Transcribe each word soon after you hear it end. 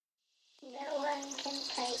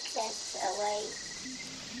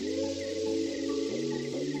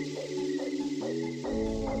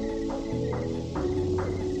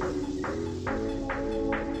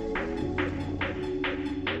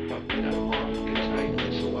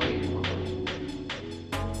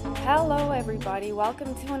Hello, everybody.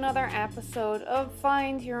 Welcome to another episode of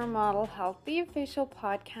Find Your Model Health, the official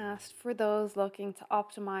podcast for those looking to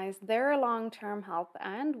optimize their long-term health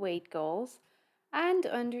and weight goals and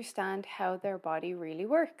understand how their body really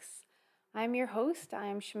works. I'm your host. I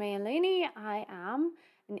am Shmea Laney. I am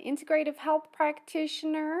an integrative health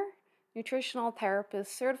practitioner, nutritional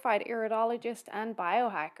therapist, certified iridologist, and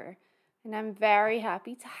biohacker. And I'm very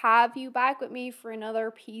happy to have you back with me for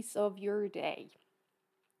another piece of your day.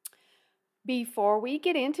 Before we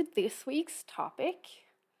get into this week's topic,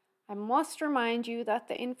 I must remind you that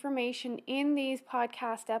the information in these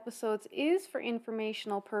podcast episodes is for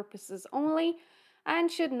informational purposes only and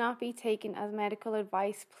should not be taken as medical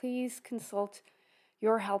advice. Please consult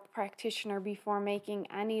your health practitioner before making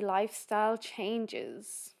any lifestyle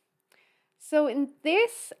changes. So in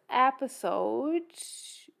this episode,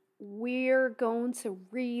 we're going to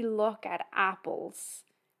re-look at apples,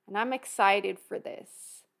 and I'm excited for this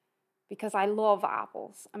because I love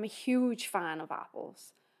apples. I'm a huge fan of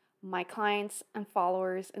apples. My clients and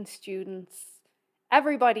followers and students,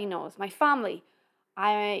 everybody knows, my family,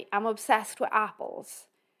 I am obsessed with apples.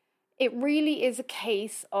 It really is a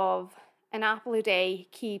case of an apple a day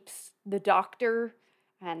keeps the doctor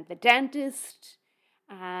and the dentist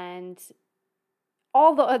and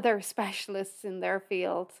all the other specialists in their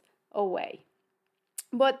field away.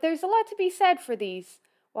 But there's a lot to be said for these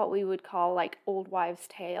what we would call like old wives'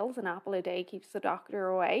 tales. An apple a day keeps the doctor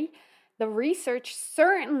away. The research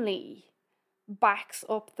certainly backs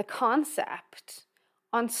up the concept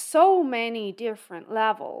on so many different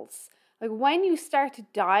levels. Like when you start to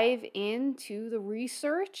dive into the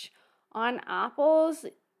research on apples,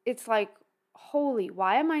 it's like, holy,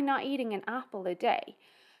 why am I not eating an apple a day?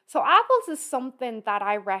 So apples is something that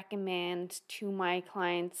I recommend to my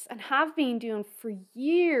clients and have been doing for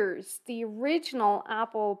years. The original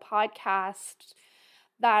apple podcast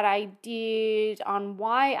that I did on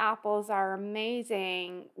why apples are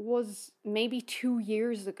amazing was maybe 2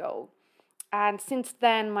 years ago. And since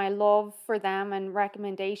then, my love for them and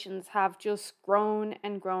recommendations have just grown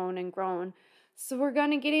and grown and grown. So we're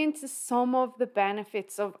going to get into some of the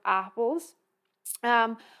benefits of apples.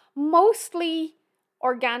 Mostly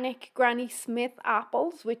organic Granny Smith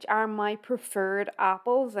apples, which are my preferred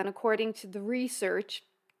apples, and according to the research,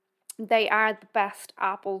 they are the best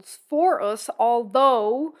apples for us,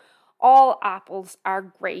 although all apples are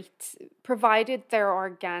great, provided they're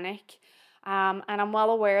organic. And I'm well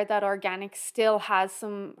aware that organic still has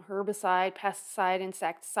some herbicide, pesticide,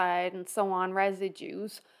 insecticide, and so on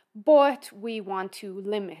residues, but we want to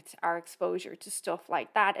limit our exposure to stuff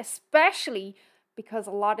like that, especially because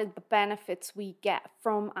a lot of the benefits we get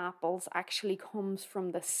from apples actually comes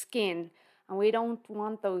from the skin, and we don't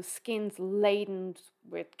want those skins laden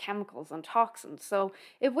with chemicals and toxins. So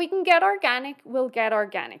if we can get organic, we'll get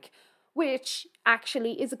organic, which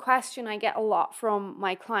actually is a question I get a lot from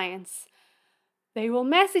my clients. They will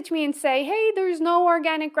message me and say, hey, there's no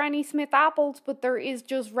organic Granny Smith apples, but there is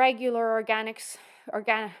just regular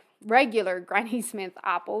Granny Smith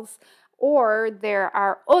apples. Or there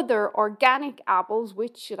are other organic apples,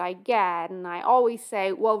 which should I get? And I always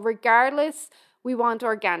say, well, regardless, we want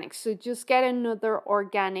organic. So just get another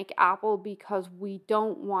organic apple because we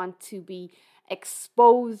don't want to be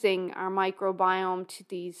exposing our microbiome to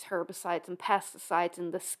these herbicides and pesticides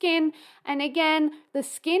in the skin. And again, the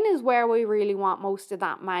skin is where we really want most of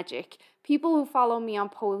that magic. People who follow me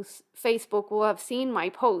on Facebook will have seen my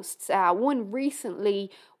posts. One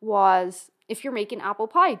recently was, if you're making apple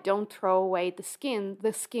pie, don't throw away the skin.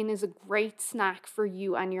 The skin is a great snack for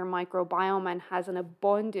you and your microbiome and has an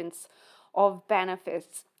abundance of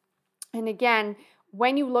benefits. And again,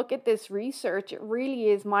 when you look at this research, it really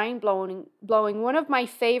is mind-blowing. One of my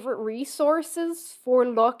favorite resources for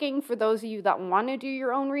those of you that want to do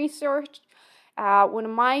your own research, one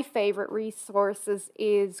of my favorite resources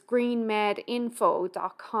is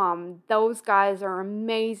greenmedinfo.com. Those guys are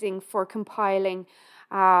amazing for compiling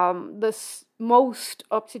the most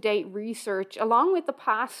up-to-date research along with the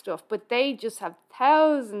past stuff, but they just have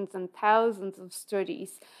thousands and thousands of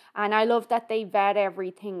studies, and I love that they vet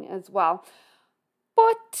everything as well.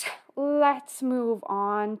 But let's move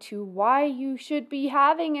on to why you should be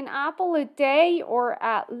having an apple a day, or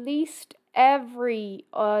at least every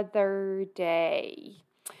other day.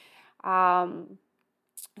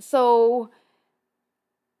 So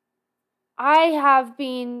I have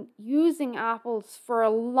been using apples for a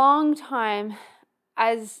long time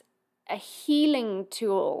as a healing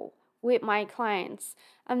tool with my clients.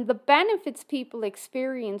 And the benefits people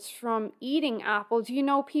experience from eating apples,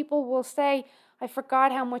 people will say, I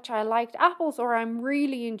forgot how much I liked apples, or I'm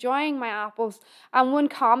really enjoying my apples. And one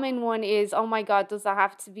common one is, oh my God, does that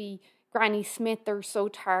have to be Granny Smith? They're so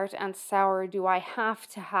tart and sour. Do I have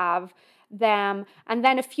to have them? And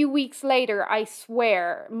then a few weeks later, I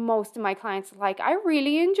swear most of my clients are like, I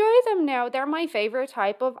really enjoy them now. They're my favorite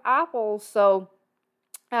type of apples. So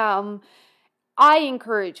I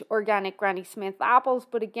encourage organic Granny Smith apples,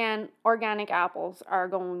 but again, organic apples are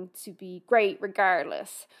going to be great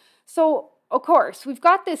regardless. So, of course, we've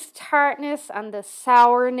got this tartness and the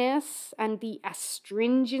sourness and the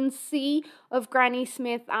astringency of Granny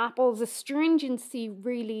Smith apples. Astringency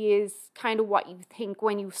really is kind of what you think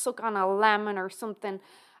when you suck on a lemon or something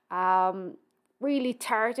really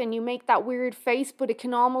tart and you make that weird face, but it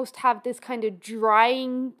can almost have this kind of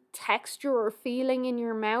drying texture or feeling in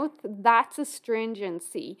your mouth. That's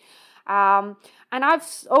astringency. And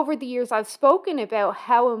over the years, I've spoken about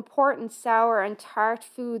how important sour and tart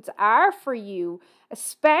foods are for you,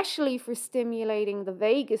 especially for stimulating the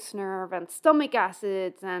vagus nerve and stomach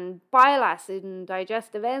acids and bile acid and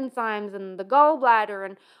digestive enzymes and the gallbladder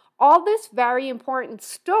and all this very important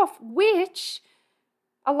stuff, which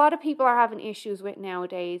a lot of people are having issues with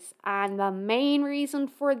nowadays. And the main reason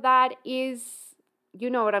for that is,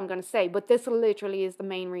 you know what I'm going to say, but this literally is the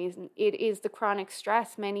main reason. It is the chronic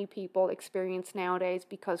stress many people experience nowadays,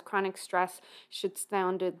 because chronic stress shuts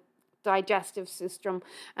down the digestive system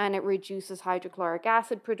and it reduces hydrochloric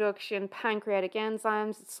acid production, pancreatic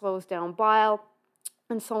enzymes, it slows down bile,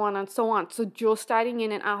 and so on and so on. So just adding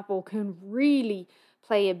in an apple can really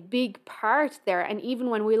play a big part there. And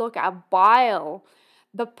even when we look at bile,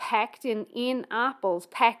 the pectin in apples,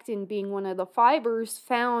 pectin being one of the fibers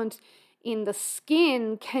found in the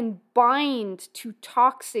skin, can bind to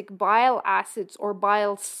toxic bile acids or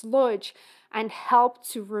bile sludge and help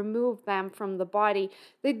to remove them from the body.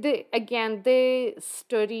 The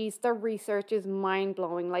studies, the research is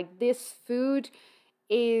mind-blowing. Like, this food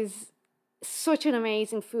is such an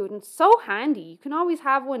amazing food and so handy. You can always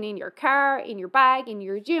have one in your car, in your bag, in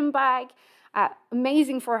your gym bag.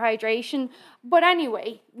 Amazing for hydration. But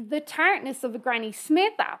anyway, the tartness of a Granny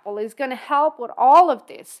Smith apple is going to help with all of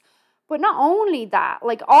this. But not only that,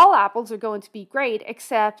 like, all apples are going to be great,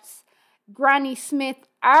 except Granny Smith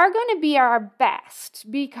are going to be our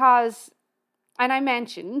best because, and I've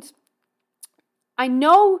mentioned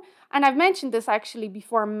this actually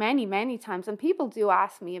before many times, and people do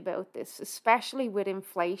ask me about this, especially with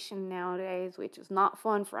inflation nowadays, which is not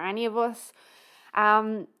fun for any of us.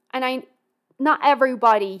 Not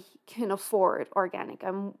everybody can afford organic.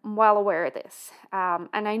 I'm well aware of this.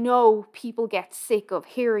 And I know people get sick of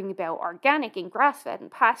hearing about organic and grass-fed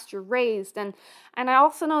and pasture-raised. And I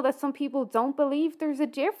also know that some people don't believe there's a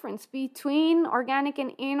difference between organic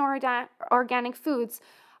and inorganic foods.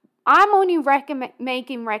 I'm only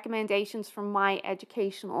making recommendations from my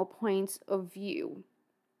educational point of view.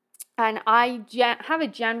 And I have a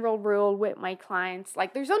general rule with my clients,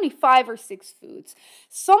 like, there's only 5 or 6 foods.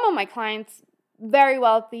 Some of my clients, very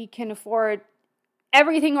wealthy, can afford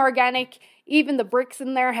everything organic, even the bricks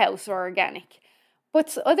in their house are organic.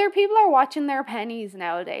 But other people are watching their pennies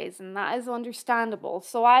nowadays, and that is understandable.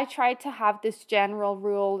 So I try to have this general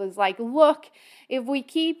rule is like, look, if we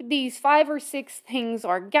keep these 5 or 6 things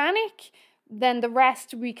organic, then the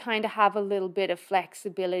rest we kind of have a little bit of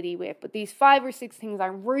flexibility with. But these 5 or 6 things I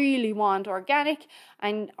really want organic,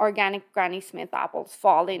 and organic Granny Smith apples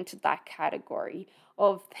fall into that category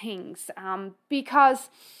of things. Because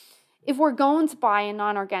if we're going to buy a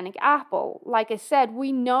non-organic apple, like I said,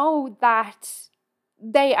 we know that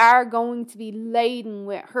they are going to be laden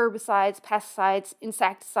with herbicides, pesticides,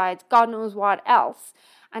 insecticides, God knows what else.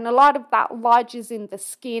 And a lot of that lodges in the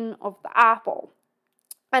skin of the apple.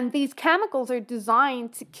 And these chemicals are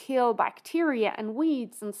designed to kill bacteria and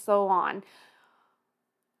weeds and so on.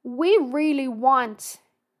 We really want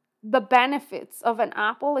the benefits of an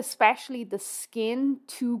apple, especially the skin,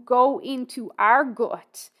 to go into our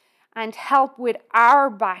gut and help with our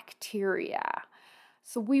bacteria.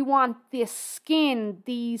 So we want this skin,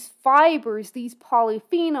 these fibers, these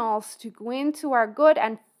polyphenols to go into our gut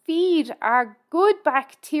and feed our good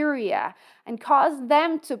bacteria and cause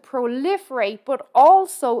them to proliferate, but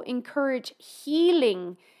also encourage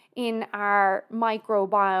healing in our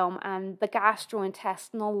microbiome and the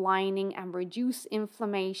gastrointestinal lining and reduce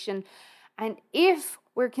inflammation. And if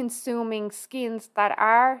we're consuming skins that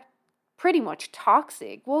are pretty much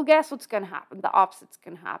toxic, well, guess what's going to happen? The opposite's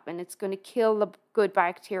going to happen. It's going to kill the good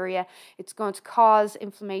bacteria. It's going to cause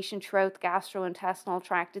inflammation throughout the gastrointestinal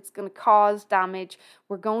tract. It's going to cause damage.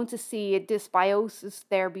 We're going to see a dysbiosis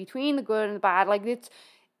there between the good and the bad. Like,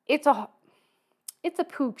 it's a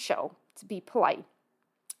poop show, to be polite.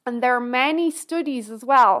 And there are many studies as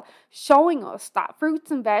well showing us that fruits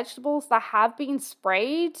and vegetables that have been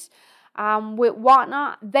sprayed with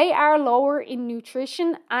whatnot, they are lower in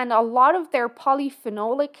nutrition, and a lot of their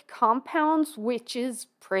polyphenolic compounds, which is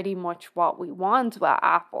pretty much what we want with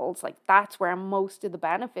apples, like that's where most of the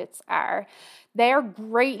benefits are, they're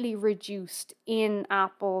greatly reduced in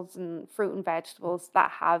apples and fruit and vegetables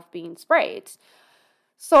that have been sprayed.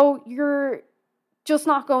 So you're just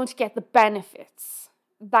not going to get the benefits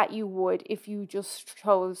that you would if you just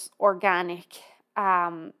chose organic.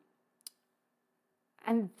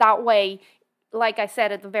 And that way, like I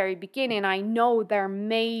said at the very beginning, I know there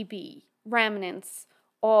may be remnants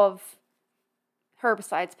of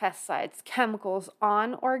herbicides, pesticides, chemicals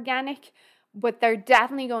on organic, but they're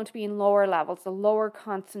definitely going to be in lower levels, a lower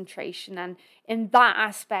concentration. And in that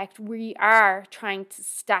aspect, we are trying to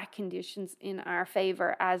stack conditions in our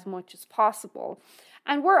favor as much as possible.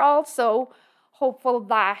 And we're also hopeful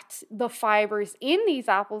that the fibers in these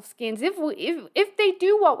apple skins, if they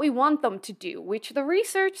do what we want them to do, which the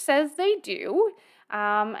research says they do,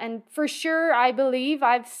 and for sure I believe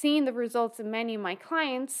I've seen the results in many of my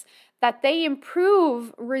clients, that they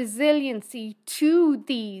improve resiliency to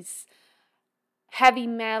these heavy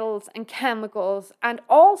metals and chemicals, and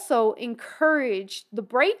also encourage the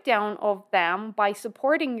breakdown of them by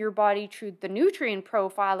supporting your body through the nutrient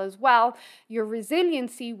profile as well, your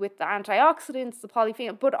resiliency with the antioxidants, the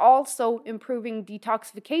polyphenol, but also improving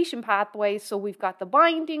detoxification pathways. So we've got the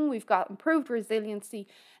binding, we've got improved resiliency,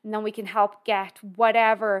 and then we can help get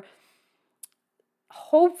whatever,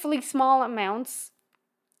 hopefully small amounts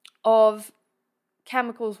of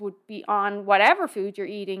chemicals would be on whatever food you're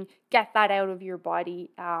eating, get that out of your body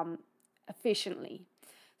efficiently.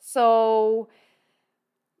 So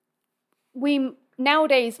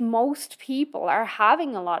nowadays, most people are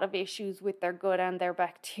having a lot of issues with their gut and their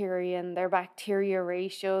bacteria and their bacteria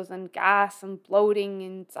ratios, and gas and bloating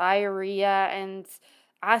and diarrhea and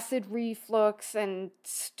acid reflux and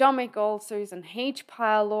stomach ulcers and H.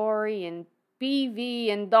 pylori and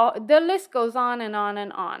BV, and the list goes on and on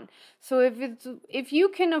and on. So if you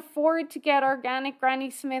can afford to get organic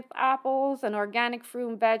Granny Smith apples and organic fruit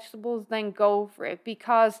and vegetables, then go for it,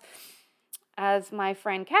 because as my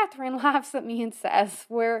friend Catherine laughs at me and says,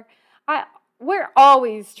 we're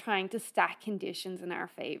always trying to stack conditions in our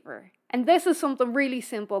favor. And this is something really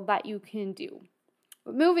simple that you can do.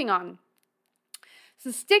 But moving on.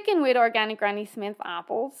 So sticking with organic Granny Smith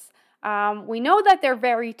apples, we know that they're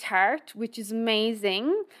very tart, which is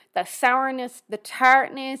amazing. The sourness, the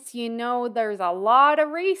tartness, there's a lot of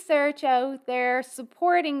research out there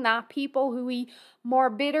supporting that people who eat more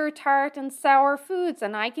bitter, tart, and sour foods.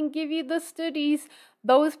 And I can give you the studies.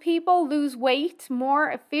 Those people lose weight more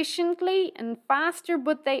efficiently and faster,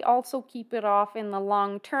 but they also keep it off in the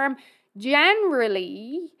long term.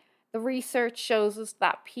 Generally, the research shows us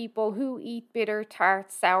that people who eat bitter, tart,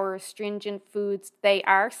 sour, astringent foods, they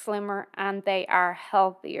are slimmer and they are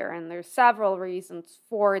healthier. And there's several reasons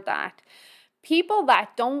for that. People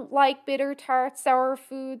that don't like bitter, tart, sour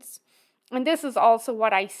foods, and this is also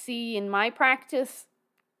what I see in my practice,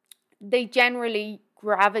 they generally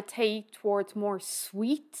gravitate towards more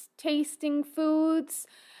sweet tasting foods.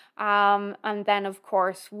 And then, of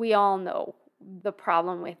course, we all know the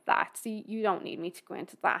problem with that. So you don't need me to go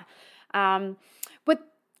into that. But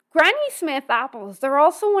Granny Smith apples, they're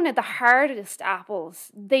also one of the hardest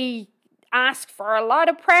apples. They ask for a lot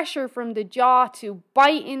of pressure from the jaw to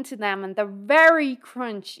bite into them, and they're very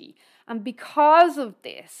crunchy. And because of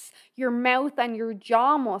this, your mouth and your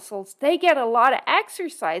jaw muscles, they get a lot of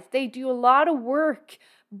exercise. They do a lot of work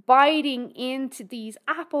biting into these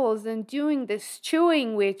apples and doing this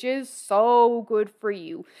chewing, which is so good for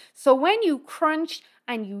you. So when you crunch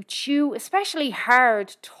and you chew, especially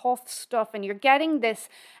hard, tough stuff, and you're getting this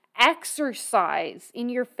exercise in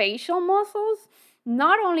your facial muscles,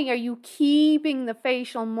 not only are you keeping the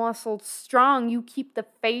facial muscles strong, you keep the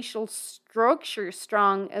facial structure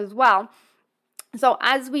strong as well. So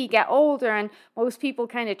as we get older and most people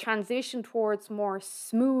kind of transition towards more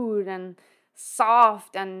smooth and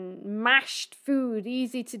soft and mashed food,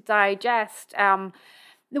 easy to digest,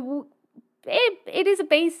 it is a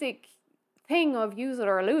basic thing of use it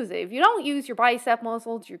or lose it. If you don't use your bicep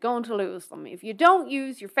muscles, you're going to lose them. If you don't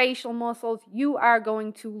use your facial muscles, you are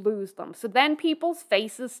going to lose them. So then people's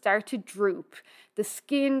faces start to droop. The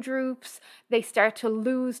skin droops. They start to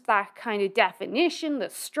lose that kind of definition, the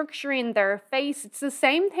structure in their face. It's the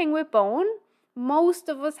same thing with bone. Most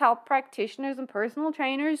of us health practitioners and personal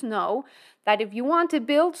trainers know that if you want to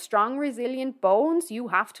build strong, resilient bones, you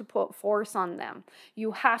have to put force on them.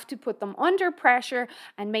 You have to put them under pressure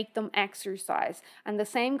and make them exercise. And the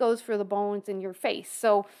same goes for the bones in your face.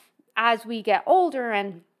 So as we get older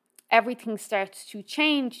and everything starts to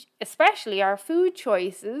change, especially our food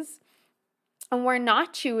choices, and we're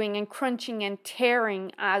not chewing and crunching and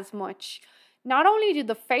tearing as much, not only do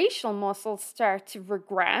the facial muscles start to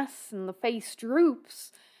regress and the face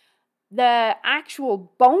droops, the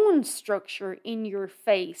actual bone structure in your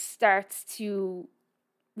face starts to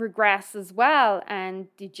regress as well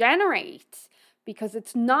and degenerate because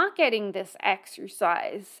it's not getting this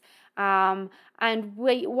exercise.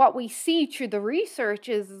 What we see through the research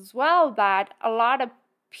is as well that a lot of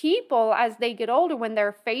people, as they get older, when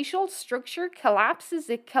their facial structure collapses,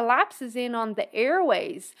 it collapses in on the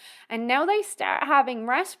airways. And now they start having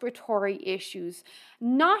respiratory issues,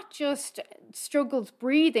 not just struggles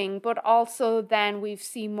breathing, but also then we've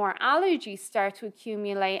seen more allergies start to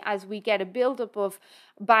accumulate as we get a buildup of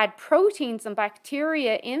bad proteins and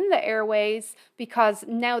bacteria in the airways, because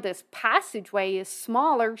now this passageway is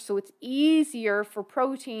smaller, so it's easier for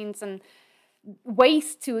proteins and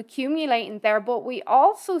waste to accumulate in there. But we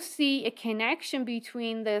also see a connection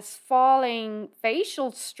between this falling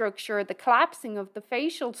facial structure, the collapsing of the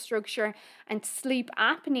facial structure, and sleep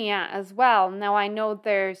apnea as well. Now, I know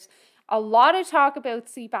there's a lot of talk about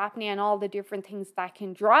sleep apnea and all the different things that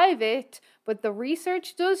can drive it, but the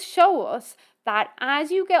research does show us that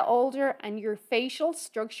as you get older and your facial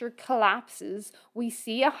structure collapses, we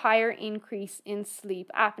see a higher increase in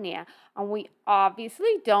sleep apnea. And we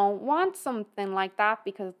obviously don't want something like that,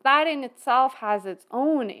 because that in itself has its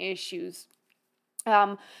own issues.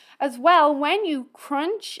 As well, when you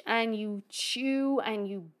crunch and you chew and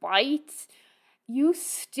you bite, you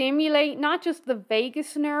stimulate not just the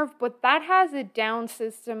vagus nerve, but that has a down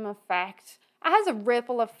system effect. It has a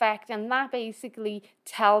ripple effect, and that basically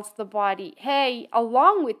tells the body, hey,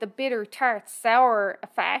 along with the bitter, tart, sour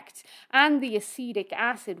effect and the acetic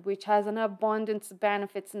acid, which has an abundance of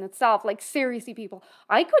benefits in itself. Like, seriously, people,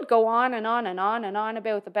 I could go on and on and on and on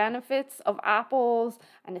about the benefits of apples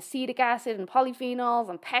and acetic acid and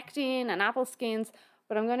polyphenols and pectin and apple skins,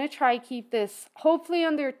 but I'm going to try keep this hopefully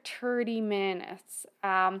under 30 minutes.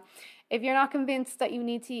 If you're not convinced that you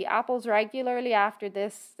need to eat apples regularly after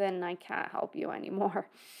this, then I can't help you anymore.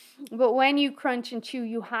 But when you crunch and chew,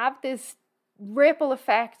 you have this ripple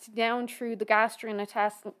effect down through the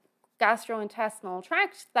gastrointestinal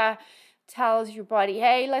tract that tells your body,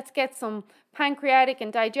 hey, let's get some pancreatic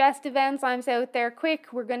and digestive enzymes out there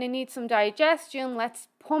quick. We're going to need some digestion. Let's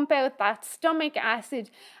pump out that stomach acid.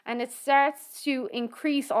 And it starts to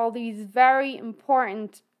increase all these very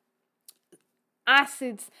important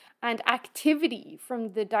acids and activity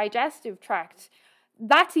from the digestive tract.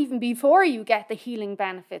 That's even before you get the healing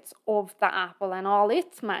benefits of the apple and all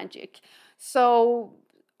its magic. So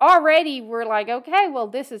already we're like, okay, well,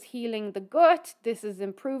 this is healing the gut, this is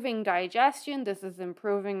improving digestion, this is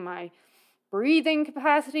improving my breathing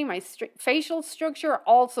capacity, my facial structure,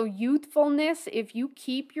 also youthfulness. If you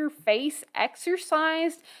keep your face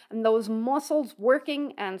exercised and those muscles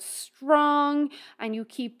working and strong, and you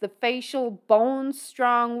keep the facial bones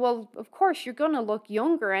strong, well, of course, you're going to look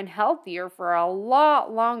younger and healthier for a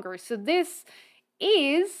lot longer. So this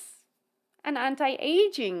is an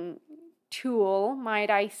anti-aging tool, might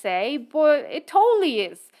I say, but it totally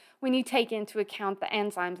is when you take into account the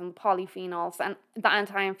enzymes and the polyphenols and the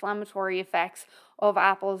anti-inflammatory effects of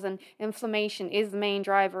apples, and inflammation is the main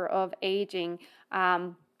driver of aging.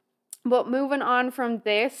 But moving on from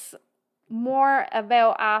this, more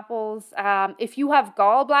about apples. If you have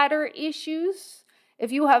gallbladder issues,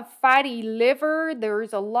 if you have fatty liver,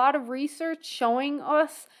 there's a lot of research showing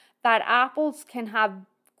us that apples can have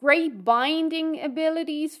great binding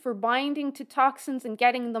abilities for binding to toxins and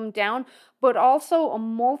getting them down, but also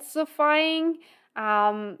emulsifying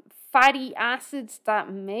fatty acids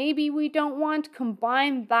that maybe we don't want.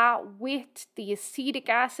 Combine that with the acetic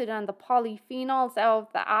acid and the polyphenols out of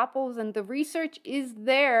the apples, and the research is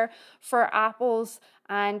there for apples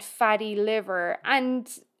and fatty liver. And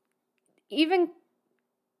even,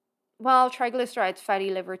 well, triglycerides, fatty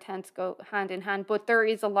liver tend to go hand in hand, but there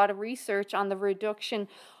is a lot of research on the reduction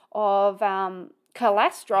of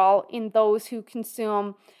cholesterol in those who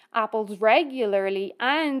consume apples regularly,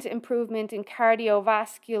 and improvement in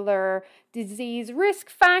cardiovascular disease risk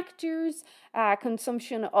factors.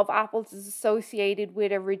 Consumption of apples is associated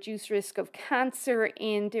with a reduced risk of cancer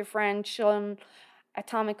in differential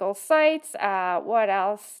atomical sites. What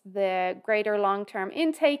else? The greater long-term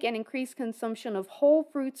intake and increased consumption of whole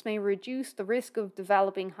fruits may reduce the risk of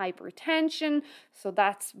developing hypertension. So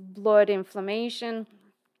that's blood inflammation.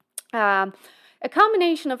 A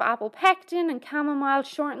combination of apple pectin and chamomile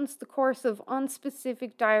shortens the course of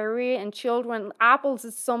unspecific diarrhea in children. Apples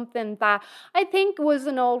is something that I think was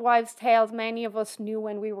an old wives' tale. Many of us knew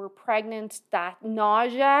when we were pregnant that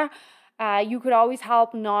nausea, you could always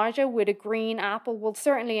help nausea with a green apple. Well,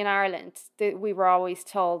 certainly in Ireland, we were always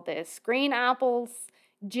told this. Green apples,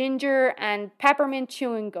 ginger, and peppermint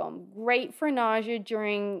chewing gum. Great for nausea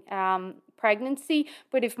during pregnancy.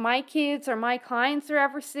 But if my kids or my clients are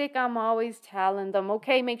ever sick, I'm always telling them,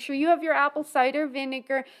 okay, make sure you have your apple cider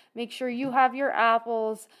vinegar, make sure you have your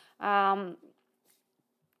apples, not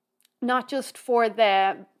just for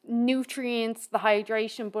the nutrients, the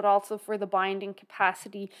hydration, but also for the binding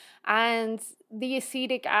capacity. And the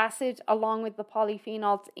acetic acid, along with the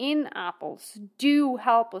polyphenols in apples, do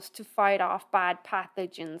help us to fight off bad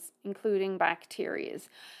pathogens, including bacteria.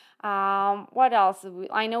 What else?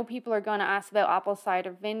 I know people are going to ask about apple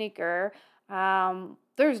cider vinegar.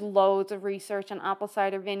 There's loads of research on apple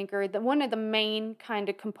cider vinegar. One of the main kind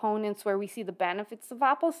of components where we see the benefits of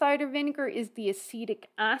apple cider vinegar is the acetic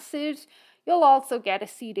acid. You'll also get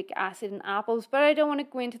acetic acid in apples, but I don't want to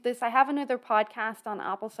go into this. I have another podcast on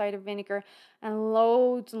apple cider vinegar and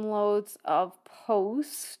loads of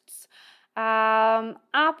posts.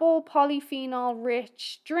 Apple polyphenol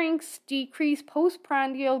rich drinks decrease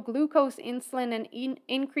postprandial glucose, insulin, and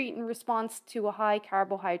increte in response to a high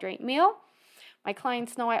carbohydrate meal. My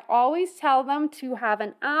clients know I always tell them to have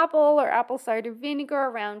an apple or apple cider vinegar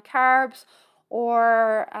around carbs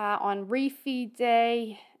or on refeed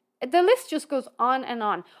day. The list just goes on and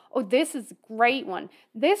on. Oh, this is a great one.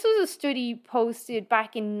 This was a study posted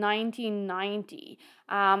back in 1990,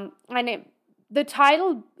 and the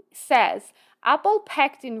title says, apple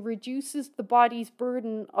pectin reduces the body's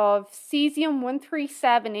burden of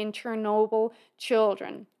cesium-137 in Chernobyl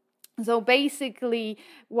children. So basically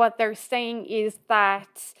what they're saying is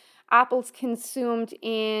that apples consumed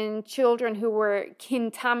in children who were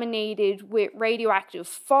contaminated with radioactive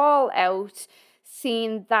fallout,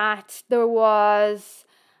 seen that there was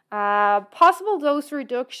possible dose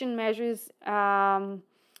reduction measures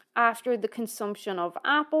after the consumption of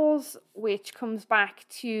apples, which comes back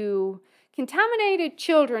to contaminated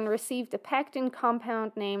children received a pectin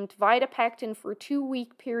compound named Vitapectin for a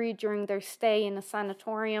 2-week period during their stay in a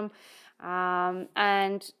sanatorium.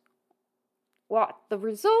 And what the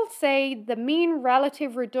results say, the mean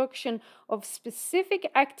relative reduction of specific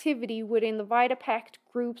activity within the Vitapect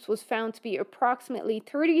groups was found to be approximately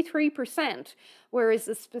 33%, whereas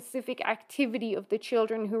the specific activity of the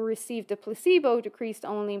children who received a placebo decreased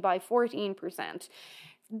only by 14%.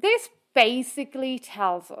 This basically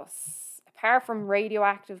tells us, apart from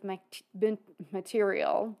radioactive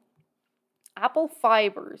material, apple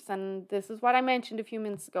fibers, and this is what I mentioned a few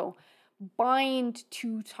minutes ago, bind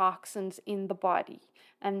to toxins in the body,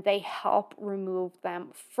 and they help remove them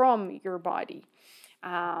from your body.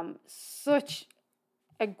 Such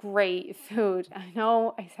a great food. I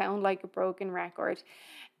know I sound like a broken record.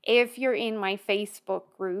 If you're in my Facebook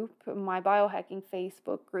group, my biohacking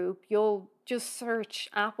Facebook group, you'll just search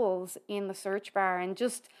apples in the search bar and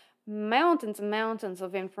just mountains and mountains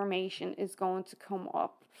of information is going to come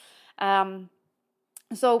up.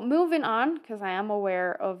 So moving on, because I am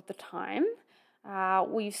aware of the time,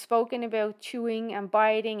 we've spoken about chewing and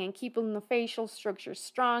biting and keeping the facial structure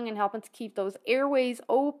strong and helping to keep those airways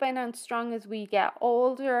open and strong as we get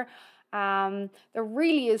older. There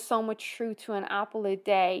really is so much truth to an apple a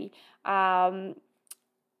day.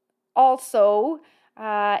 Also,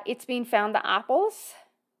 it's been found that apples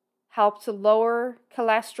help to lower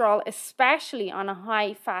cholesterol, especially on a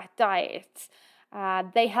high-fat diet.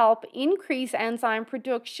 They help increase enzyme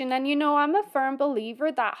production, and I'm a firm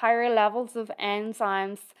believer that higher levels of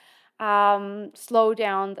enzymes slow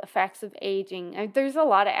down the effects of aging. And there's a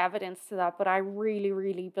lot of evidence to that, but I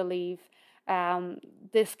really believe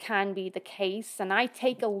this can be the case, and I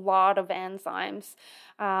take a lot of enzymes.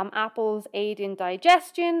 Apples aid in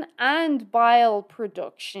digestion and bile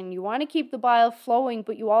production. You want to keep the bile flowing,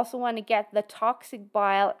 but you also want to get the toxic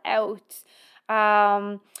bile out.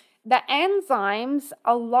 The enzymes,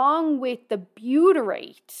 along with the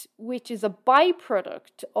butyrate, which is a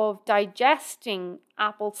byproduct of digesting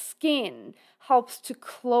apple skin, helps to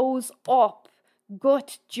close up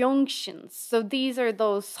gut junctions. So these are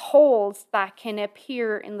those holes that can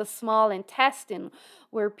appear in the small intestine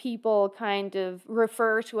where people kind of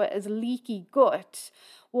refer to it as leaky gut.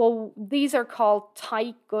 Well, these are called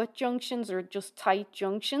tight gut junctions or just tight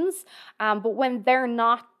junctions. But when they're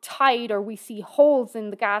not tight or we see holes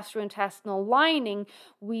in the gastrointestinal lining,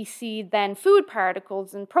 we see then food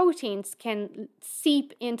particles and proteins can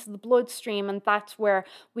seep into the bloodstream, and that's where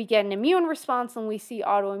we get an immune response and we see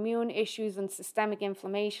autoimmune issues and systemic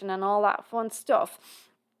inflammation and all that fun stuff.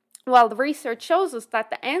 Well, the research shows us that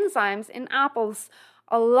the enzymes in apples,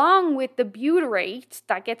 along with the butyrate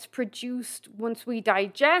that gets produced once we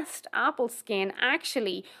digest apple skin,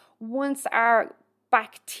 actually, once our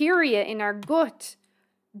bacteria in our gut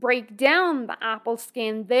break down the apple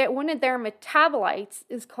skin, one of their metabolites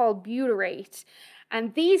is called butyrate.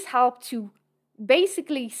 And these help to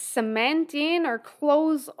basically cement in or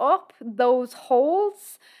close up those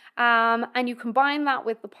holes. And you combine that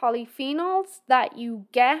with the polyphenols that you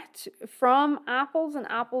get from apples and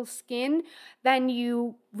apple skin, then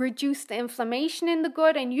you reduce the inflammation in the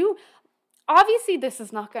gut, and obviously this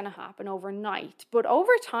is not going to happen overnight, but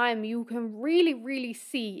over time you can really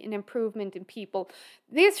see an improvement in people.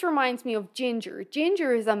 This reminds me of ginger.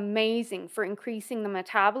 Ginger is amazing for increasing the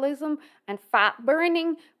metabolism and fat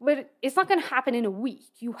burning, but it's not going to happen in a week.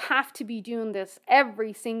 You have to be doing this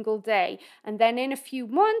every single day, and then in a few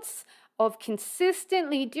months of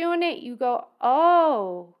consistently doing it, you go,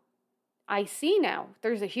 oh, I see now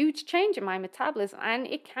there's a huge change in my metabolism, and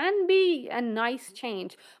it can be a nice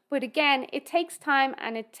change. But again, it takes time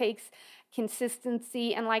and it takes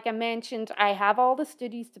consistency. And like I mentioned, I have all the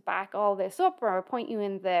studies to back all this up or point you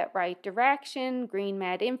in the right direction.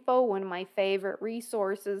 GreenMed Info, one of my favorite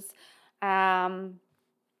resources.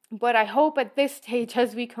 But I hope at this stage,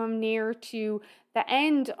 as we come near to the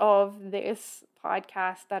end of this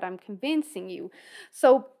podcast, that I'm convincing you.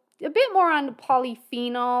 So a bit more on the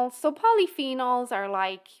polyphenols. So polyphenols are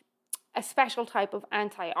like a special type of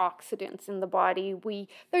antioxidants in the body.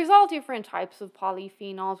 There's all different types of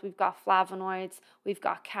polyphenols. We've got flavonoids, we've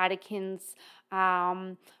got catechins,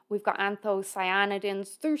 we've got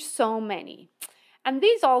anthocyanidins. There's so many. And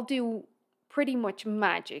these all do pretty much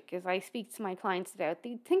magic, as I speak to my clients about.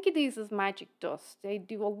 They think of these as magic dust. They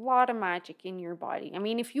do a lot of magic in your body. I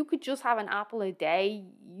mean, if you could just have an apple a day,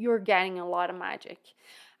 you're getting a lot of magic.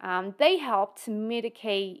 They help to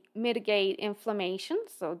mitigate inflammation.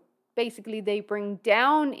 So basically, they bring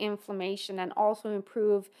down inflammation and also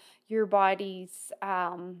improve your body's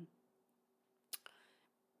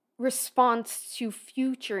response to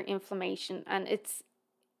future inflammation and its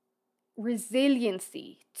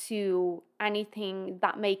resiliency to anything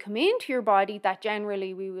that may come into your body that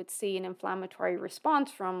generally we would see an inflammatory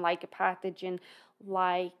response from, like a pathogen,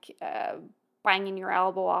 like banging your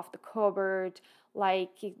elbow off the cupboard, like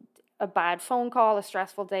a bad phone call, a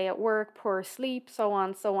stressful day at work, poor sleep, so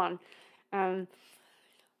on.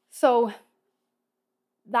 So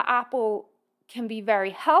the apple can be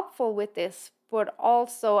very helpful with this, but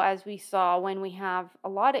also, as we saw, when we have a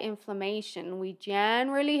lot of inflammation, we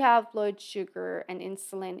generally have blood sugar and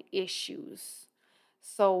insulin issues.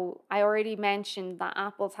 So I already mentioned that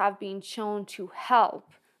apples have been shown to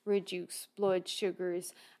help reduce blood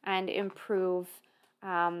sugars and improve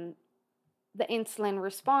the insulin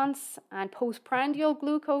response and postprandial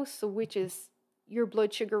glucose, so which is your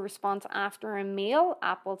blood sugar response after a meal.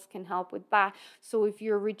 Apples can help with that. So if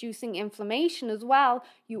you're reducing inflammation as well,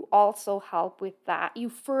 you also help with that. You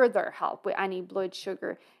further help with any blood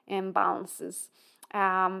sugar imbalances.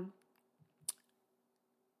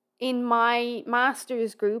 In my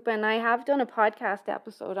master's group, and I have done a podcast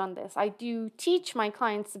episode on this, I do teach my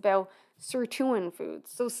clients about sirtuin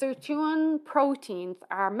foods. So sirtuin proteins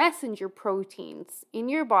are messenger proteins in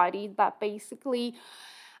your body that basically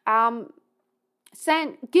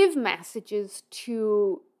give messages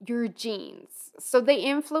to your genes. So they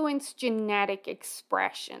influence genetic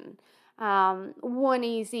expression. One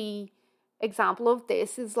easy example of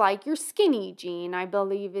this is like your skinny gene. I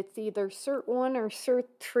believe it's either SIRT1 or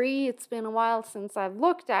SIRT3. It's been a while since I've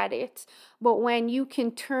looked at it. But when you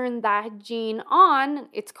can turn that gene on,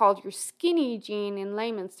 it's called your skinny gene in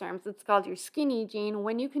layman's terms. It's called your skinny gene.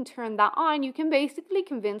 When you can turn that on, you can basically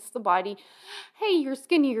convince the body, hey, you're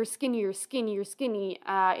skinny, you're skinny, you're skinny, you're skinny.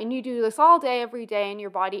 And you do this all day, every day, and your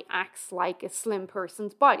body acts like a slim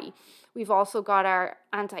person's body. We've also got our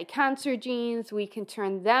anti-cancer genes. We can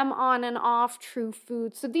turn them on and off through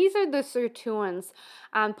food. So these are the sirtuins.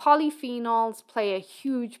 Polyphenols play a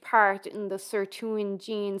huge part in the sirtuin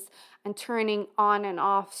genes and turning on and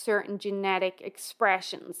off certain genetic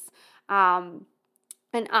expressions. And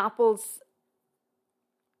apples,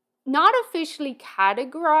 not officially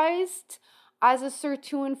categorized as a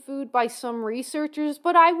sirtuin food by some researchers,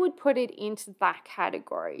 but I would put it into that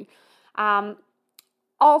category.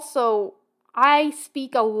 Also, I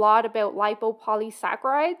speak a lot about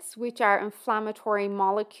lipopolysaccharides, which are inflammatory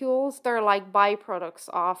molecules. They're like byproducts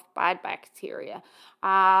of bad bacteria.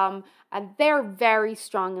 And they're very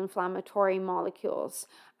strong inflammatory molecules.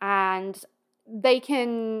 And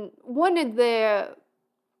one of the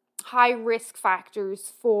high risk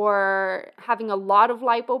factors for having a lot of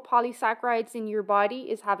lipopolysaccharides in your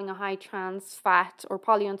body is having a high trans fat or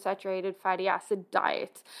polyunsaturated fatty acid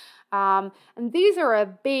diet. And these are a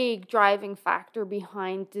big driving factor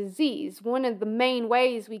behind disease. One of the main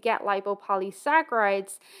ways we get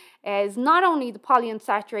lipopolysaccharides is not only the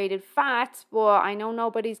polyunsaturated fats, but I know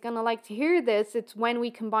nobody's going to like to hear this, it's when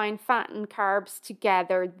we combine fat and carbs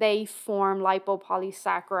together, they form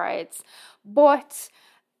lipopolysaccharides. But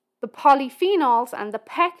the polyphenols and the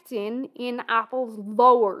pectin in apples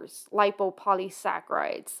lowers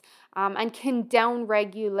lipopolysaccharides and can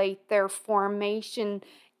downregulate their formation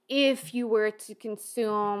if you were to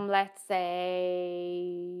consume, let's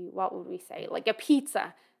say, what would we say, like a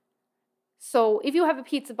pizza. So if you have a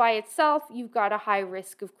pizza by itself, you've got a high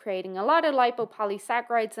risk of creating a lot of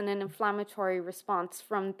lipopolysaccharides and an inflammatory response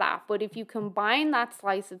from that. But if you combine that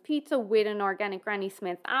slice of pizza with an organic Granny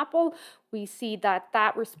Smith apple, we see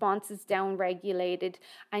that response is downregulated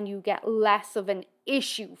and you get less of an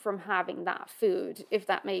issue from having that food, if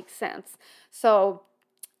that makes sense. So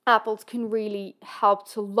apples can really help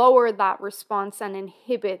to lower that response and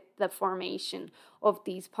inhibit the formation of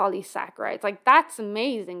these polysaccharides. Like, that's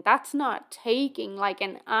amazing. That's not taking like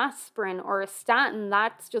an aspirin or a statin.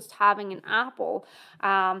 That's just having an apple.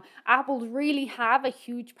 Apples really have a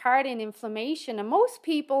huge part in inflammation. And most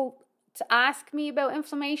people to ask me about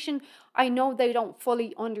inflammation, I know they don't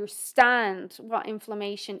fully understand what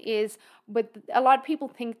inflammation is, but a lot of people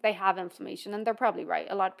think they have inflammation, and they're probably right.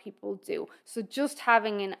 A lot of people do. So just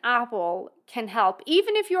having an apple can help.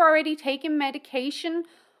 Even if you're already taking medication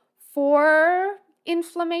for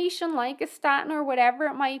inflammation, like a statin or whatever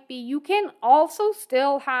it might be, you can also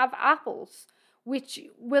still have apples, which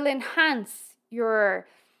will enhance your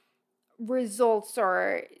results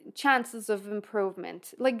or chances of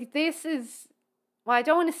improvement. Like, this is, well, I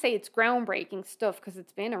don't want to say it's groundbreaking stuff because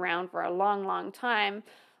it's been around for a long time,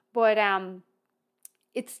 but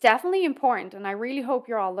it's definitely important, and I really hope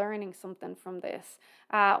you're all learning something from this.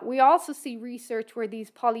 We also see research where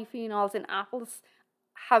these polyphenols in apples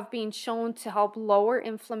have been shown to help lower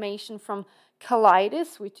inflammation from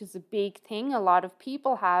colitis, which is a big thing. A lot of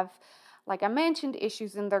people have, like I mentioned,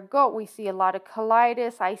 issues in their gut. We see a lot of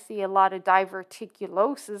colitis. I see a lot of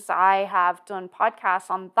diverticulosis. I have done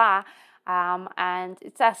podcasts on that. And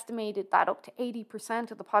it's estimated that up to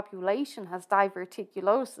 80% of the population has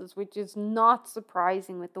diverticulosis, which is not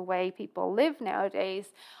surprising with the way people live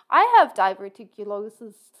nowadays. I have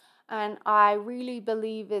diverticulosis, and I really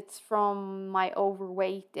believe it's from my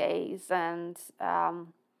overweight days. And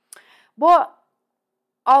but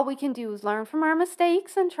all we can do is learn from our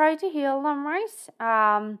mistakes and try to heal them, right?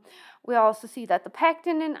 We also see that the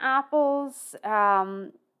pectin in apples,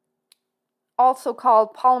 also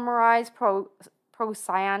called polymerized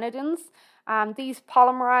procyanidins. These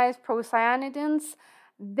polymerized procyanidins,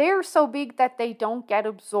 they're so big that they don't get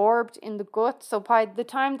absorbed in the gut. So by the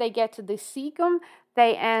time they get to the cecum,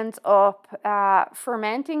 they end up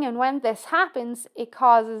fermenting. And when this happens, it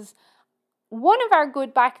causes one of our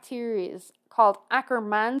good bacteria called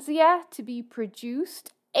Akkermansia to be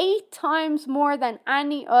produced 8 times more than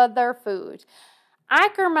any other food.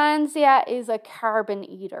 Akkermansia is a carbon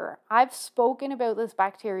eater. I've spoken about this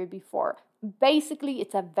bacteria before. Basically,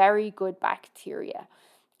 it's a very good bacteria.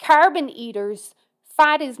 Carbon eaters,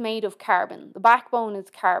 fat is made of carbon. The backbone is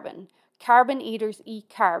carbon. Carbon eaters eat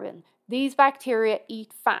carbon. These bacteria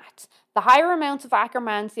eat fat. The higher amounts of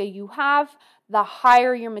Akkermansia you have, the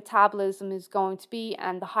higher your metabolism is going to be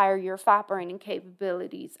and the higher your fat burning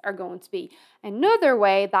capabilities are going to be. Another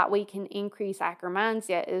way that we can increase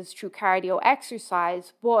Akkermansia is through cardio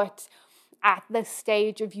exercise, but at the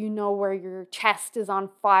stage of, where your chest is on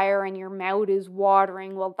fire and your mouth is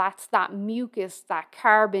watering, well, that's that mucus, that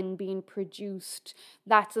carbon being produced.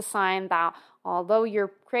 That's a sign that although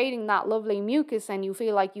you're creating that lovely mucus and you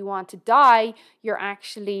feel like you want to die, you're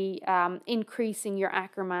actually increasing your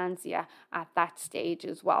Akkermansia at that stage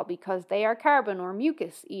as well, because they are carbon or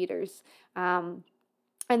mucus eaters. And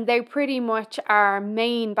they pretty much are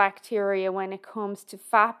main bacteria when it comes to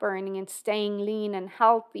fat burning and staying lean and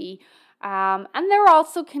healthy. And they're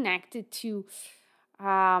also connected to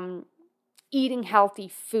eating healthy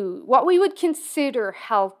food, what we would consider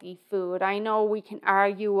healthy food. I know we can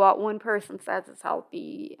argue what one person says is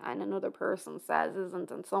healthy and another person says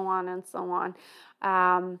isn't, and so on and so on.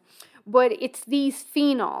 But it's these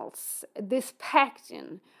phenols, this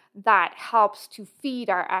pectin, that helps to feed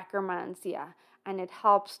our Akkermansia, and it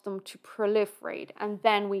helps them to proliferate. And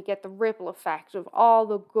then we get the ripple effect of all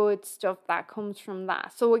the good stuff that comes from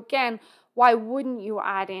that. So again, why wouldn't you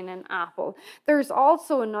add in an apple? There's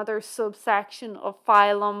also another subsection of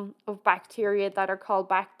phylum of bacteria that are called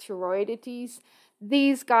Bacteroidetes.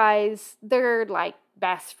 These guys, they're like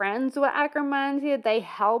best friends with Akkermansia. They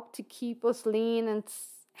help to keep us lean and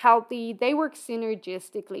healthy. They work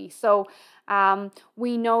synergistically. So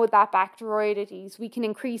we know that Bacteroidetes, we can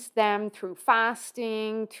increase them through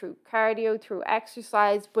fasting, through cardio, through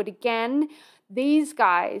exercise. But again, these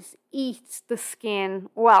guys eat the skin.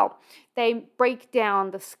 Well, they break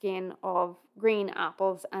down the skin of green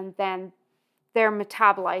apples, and then their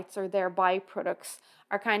metabolites or their byproducts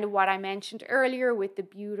are kind of what I mentioned earlier with the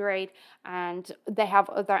butyrate, and they have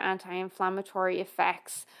other anti-inflammatory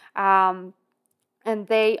effects. And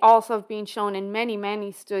they also have been shown in many,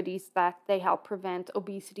 many studies that they help prevent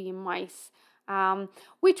obesity in mice,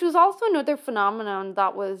 which was also another phenomenon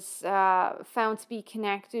that was found to be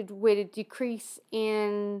connected with a decrease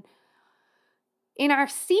in our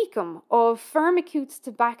cecum of firmicutes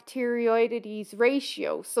to Bacteroidetes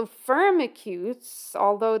ratio. So firmicutes,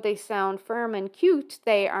 although they sound firm and cute,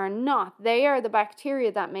 they are not. They are the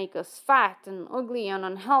bacteria that make us fat and ugly and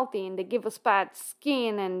unhealthy, and they give us bad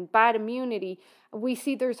skin and bad immunity. We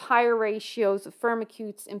see there's higher ratios of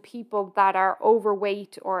firmicutes in people that are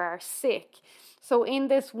overweight or are sick. So in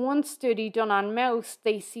this one study done on mouse,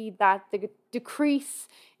 they see that the decrease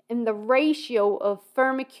in the ratio of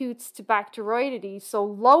firmicutes to Bacteroidetes, so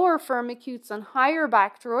lower firmicutes and higher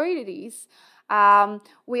Bacteroidetes,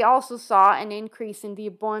 we also saw an increase in the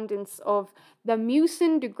abundance of the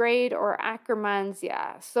mucin degrade or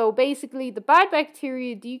Akkermansia. So basically the bad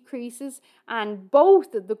bacteria decreases and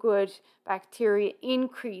both of the good bacteria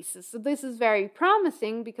increases. So this is very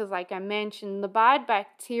promising because, like I mentioned, the bad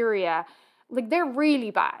bacteria, like, they're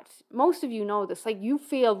really bad. Most of you know this. Like, you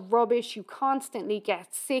feel rubbish. You constantly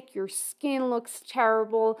get sick. Your skin looks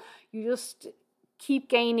terrible. You just keep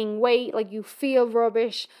gaining weight. Like, you feel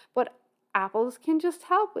rubbish. But apples can just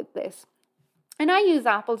help with this. And I use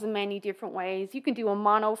apples in many different ways. You can do a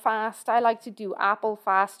monofast. I like to do apple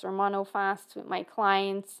fast or monofast with my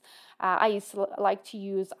clients. I used to like to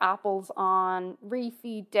use apples on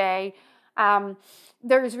refeed day.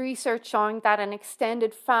 There's research showing that an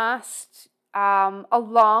extended fast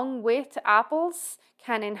along with apples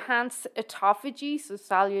can enhance autophagy, so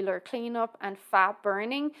cellular cleanup, and fat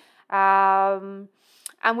burning.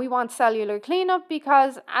 And we want cellular cleanup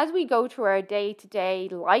because as we go through our day-to-day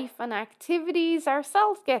life and activities, our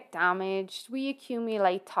cells get damaged. We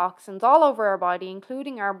accumulate toxins all over our body,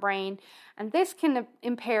 including our brain. And this can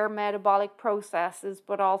impair metabolic processes,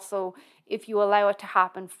 but also if you allow it to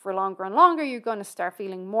happen for longer and longer, you're going to start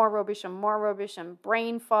feeling more rubbish and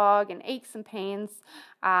brain fog and aches and pains.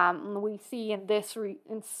 We see in this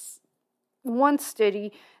in one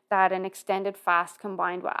study that an extended fast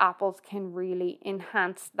combined with apples can really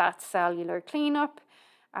enhance that cellular cleanup.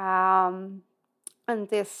 And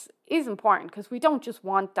this is important because we don't just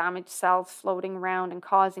want damaged cells floating around and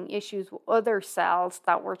causing issues with other cells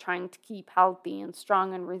that we're trying to keep healthy and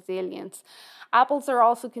strong and resilient. Apples are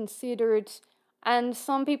also considered, and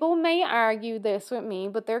some people may argue this with me,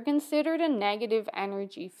 but they're considered a negative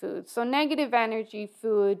energy food. So negative energy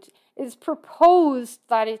food is proposed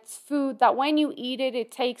that it's food that when you eat it, it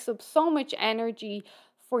takes up so much energy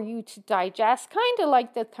for you to digest, kind of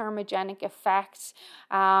like the thermogenic effect.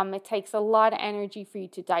 It takes a lot of energy for you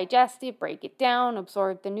to digest it, break it down,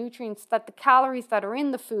 absorb the nutrients, that the calories that are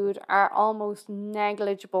in the food are almost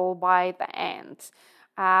negligible by the end.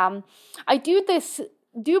 I do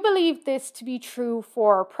believe this to be true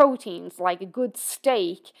for proteins, like a good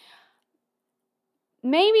steak.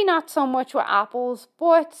 Maybe not so much with apples,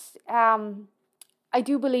 but I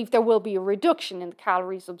do believe there will be a reduction in the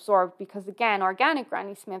calories absorbed because, again, organic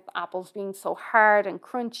Granny Smith apples being so hard and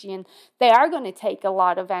crunchy, and they are going to take a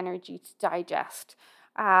lot of energy to digest.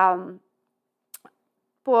 But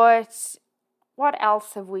what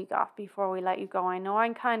else have we got before we let you go? I know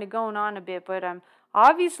I'm kind of going on a bit, but I'm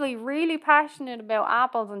obviously really passionate about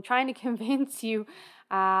apples and trying to convince you.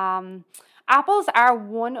 Apples are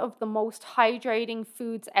one of the most hydrating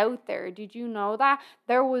foods out there. Did you know that?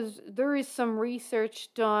 There is some research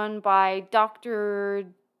done by Dr.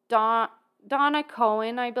 Donna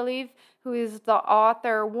Cohen, I believe, who is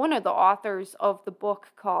one of the authors of the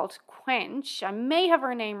book called Quench. I may have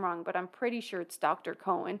her name wrong, but I'm pretty sure it's Dr.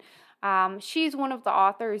 Cohen. She's one of the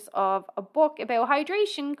authors of a book about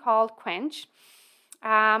hydration called Quench.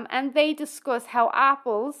 And they discuss how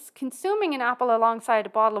consuming an apple alongside a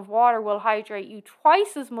bottle of water will hydrate you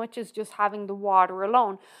twice as much as just having the water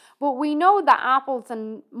alone. But we know that apples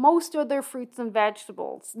and most other fruits and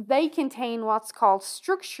vegetables, they contain what's called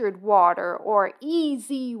structured water or EZ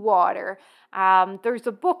water. There's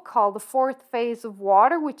a book called The Fourth Phase of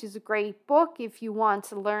Water, which is a great book if you want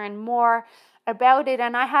to learn more about it.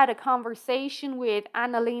 And I had a conversation with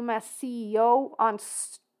Analima CEO on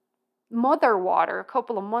Mother Water a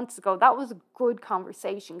couple of months ago. That was a good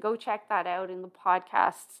conversation. Go check that out in the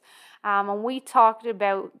podcasts. And we talked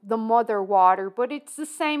about the Mother Water, but it's the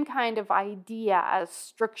same kind of idea as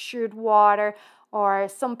structured water, or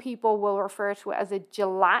some people will refer to it as a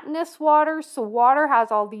gelatinous water. So water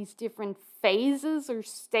has all these different phases or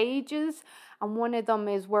stages, and one of them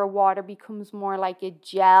is where water becomes more like a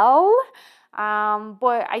gel.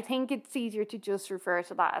 But I think it's easier to just refer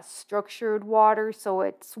to that as structured water. So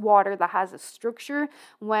it's water that has a structure.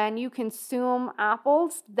 When you consume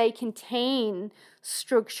apples, they contain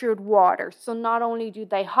structured water. So not only do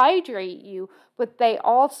they hydrate you, but they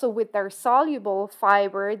also, with their soluble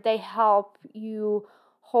fiber, they help you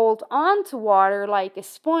hold on to water like a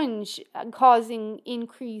sponge, causing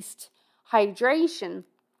increased hydration.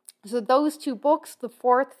 So those two books, The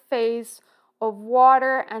Fourth Phase of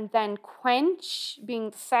Water and then Quench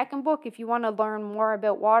being the second book, if you want to learn more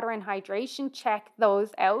about water and hydration, check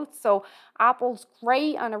those out. So apples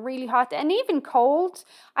great on a really hot and even cold.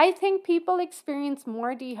 I think people experience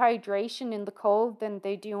more dehydration in the cold than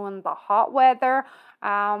they do in the hot weather.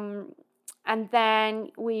 And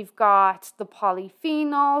then we've got the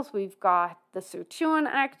polyphenols, we've got the sirtuin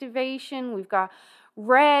activation, we've got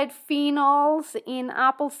red phenols in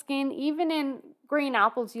apple skin. Even in green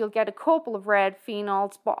apples, you'll get a couple of red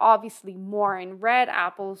phenols, but obviously more in red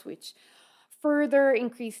apples, which further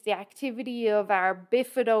increase the activity of our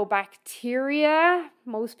bifidobacteria.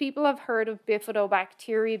 Most people have heard of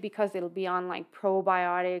bifidobacteria because it'll be on like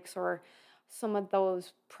probiotics or some of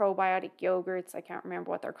those probiotic yogurts. I can't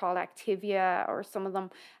remember what they're called, Activia or some of them,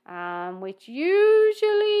 which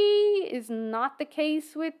usually is not the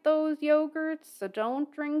case with those yogurts, so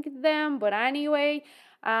don't drink them. But anyway,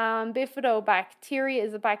 bifidobacteria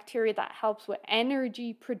is a bacteria that helps with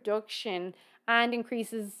energy production and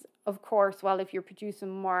increases, of course, well, if you're producing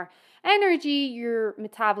more energy, your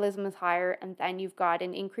metabolism is higher, and then you've got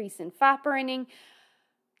an increase in fat burning.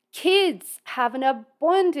 Kids have an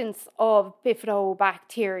abundance of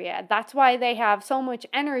bifidobacteria. That's why they have so much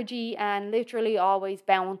energy and literally always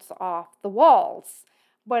bounce off the walls.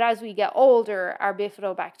 But as we get older, our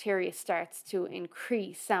bifidobacteria starts to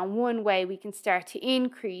increase. And one way we can start to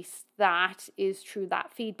increase that is through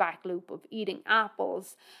that feedback loop of eating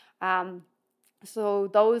apples. So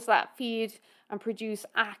those that feed and produce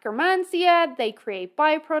Akkermansia, they create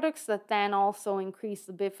byproducts that then also increase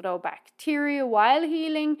the bifidobacteria while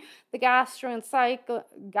healing the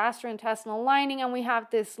gastrointestinal lining, and we have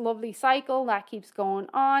this lovely cycle that keeps going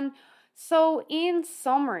on. So in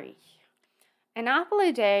summary, an apple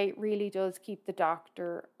a day really does keep the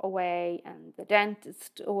doctor away and the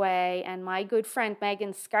dentist away. And my good friend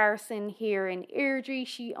Megan Scarson here in Airdrie,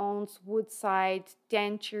 she owns Woodside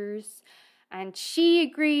Dentures, and she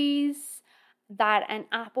agrees that an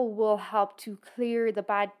apple will help to clear the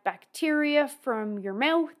bad bacteria from your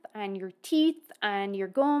mouth and your teeth and your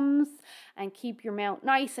gums and keep your mouth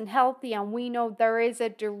nice and healthy. And we know there is a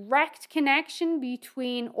direct connection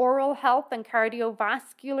between oral health and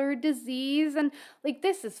cardiovascular disease, and like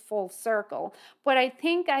this is full circle. But I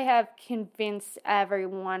think I have convinced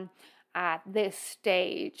everyone at this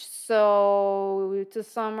stage. So to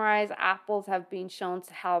summarize, apples have been shown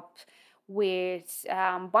to help with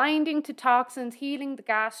binding to toxins, healing the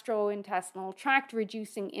gastrointestinal tract,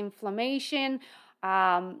 reducing inflammation,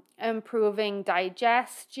 improving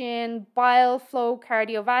digestion, bile flow,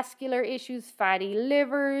 cardiovascular issues, fatty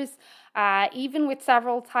livers, even with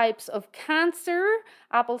several types of cancer.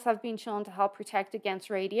 Apples have been shown to help protect against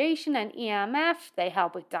radiation and EMF. They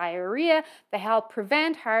help with diarrhea. They help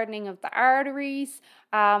prevent hardening of the arteries.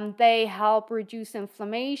 They help reduce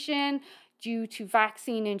inflammation due to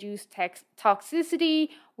vaccine-induced toxicity,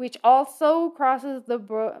 which also crosses the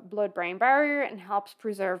blood-brain barrier and helps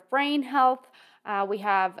preserve brain health. We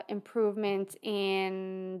have improvement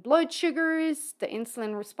in blood sugars, the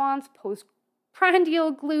insulin response,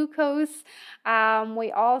 prandial glucose.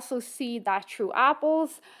 We also see that through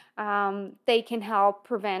apples, they can help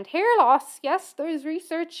prevent hair loss. Yes, there's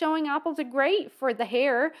research showing apples are great for the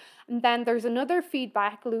hair. And then there's another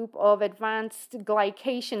feedback loop of advanced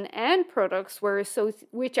glycation end products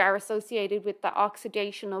which are associated with the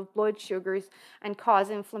oxidation of blood sugars and cause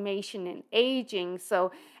inflammation and aging.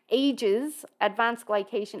 So advanced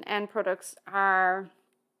glycation end products are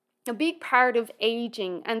a big part of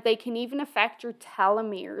aging, and they can even affect your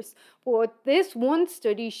telomeres. But this one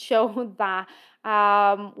study showed that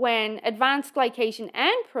when advanced glycation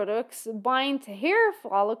end products bind to hair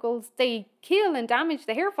follicles, they kill and damage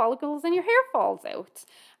the hair follicles and your hair falls out.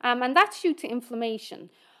 And that's due to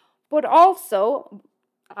inflammation. But also,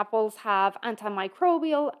 apples have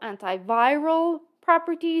antimicrobial, antiviral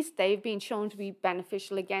properties. They've been shown to be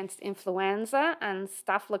beneficial against influenza and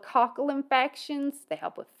staphylococcal infections. They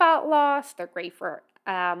help with fat loss. They're great for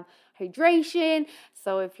hydration.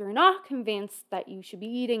 So if you're not convinced that you should be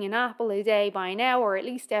eating an apple a day by now, or at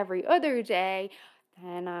least every other day,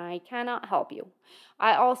 then I cannot help you.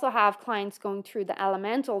 I also have clients going through the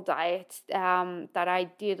elemental diet that I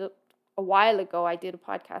did a while ago. I did a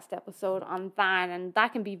podcast episode on that, and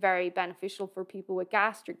that can be very beneficial for people with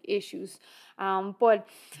gastric issues. But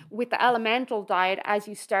with the elemental diet, as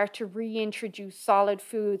you start to reintroduce solid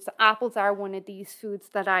foods, apples are one of these foods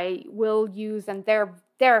that I will use, and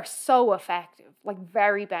they're so effective, like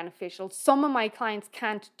very beneficial. Some of my clients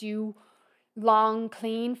can't do long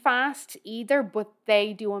clean fasts either, but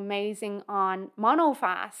they do amazing on mono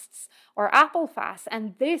fasts or apple fasts,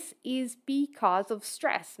 and this is because of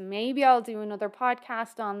stress. Maybe I'll do another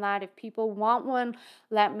podcast on that. If people want one,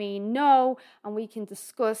 let me know, and we can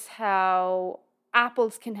discuss how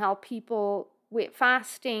apples can help people with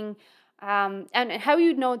fasting. And how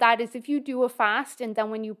you know that is if you do a fast and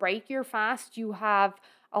then when you break your fast you have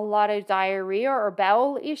a lot of diarrhea or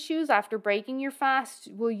bowel issues after breaking your fast,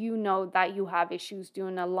 will you know that you have issues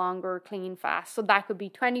doing a longer clean fast? So that could be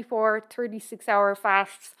 24, 36-hour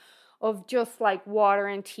fasts of just like water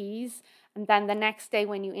and teas. And then the next day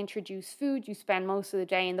when you introduce food, you spend most of the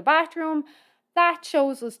day in the bathroom. That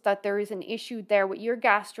shows us that there is an issue there with your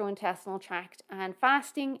gastrointestinal tract and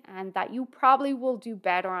fasting, and that you probably will do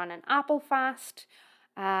better on an apple fast.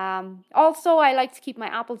 Also, I like to keep my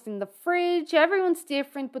apples in the fridge. Everyone's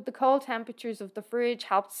different, but the cold temperatures of the fridge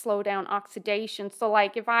help slow down oxidation. So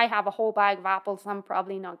like if I have a whole bag of apples, I'm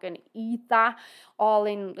probably not going to eat that all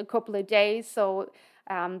in a couple of days. So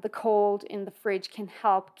the cold in the fridge can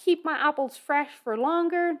help keep my apples fresh for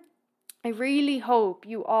longer. I really hope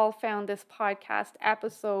you all found this podcast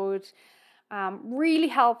episode really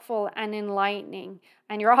helpful and enlightening,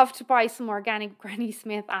 and you're off to buy some organic Granny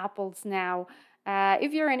Smith apples now.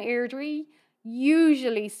 If you're in Airdrie,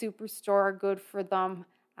 usually Superstore are good for them,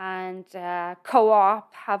 and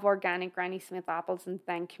Co-op have organic Granny Smith apples, and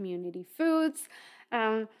then Community Foods.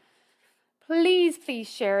 Please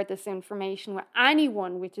share this information with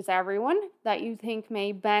anyone, which is everyone, that you think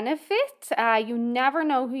may benefit. You never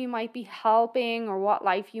know who you might be helping or what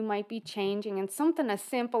life you might be changing. And something as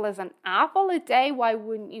simple as an apple a day, why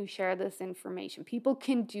wouldn't you share this information? People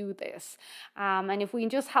can do this. And if we can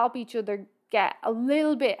just help each other get a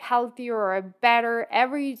little bit healthier or better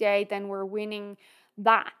every day, then we're winning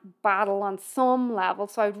that battle on some level.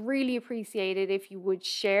 So I'd really appreciate it if you would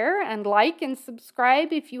share and like and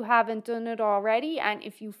subscribe if you haven't done it already. And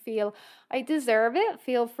if you feel I deserve it,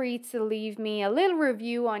 feel free to leave me a little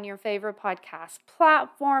review on your favorite podcast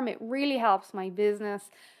platform. It really helps my business.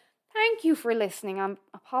 Thank you for listening. I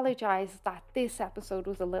apologize that this episode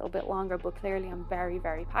was a little bit longer, but clearly I'm very,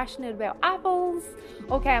 very passionate about apples.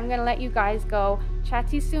 Okay, I'm going to let you guys go. Chat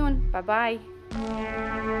to you soon. Bye-bye.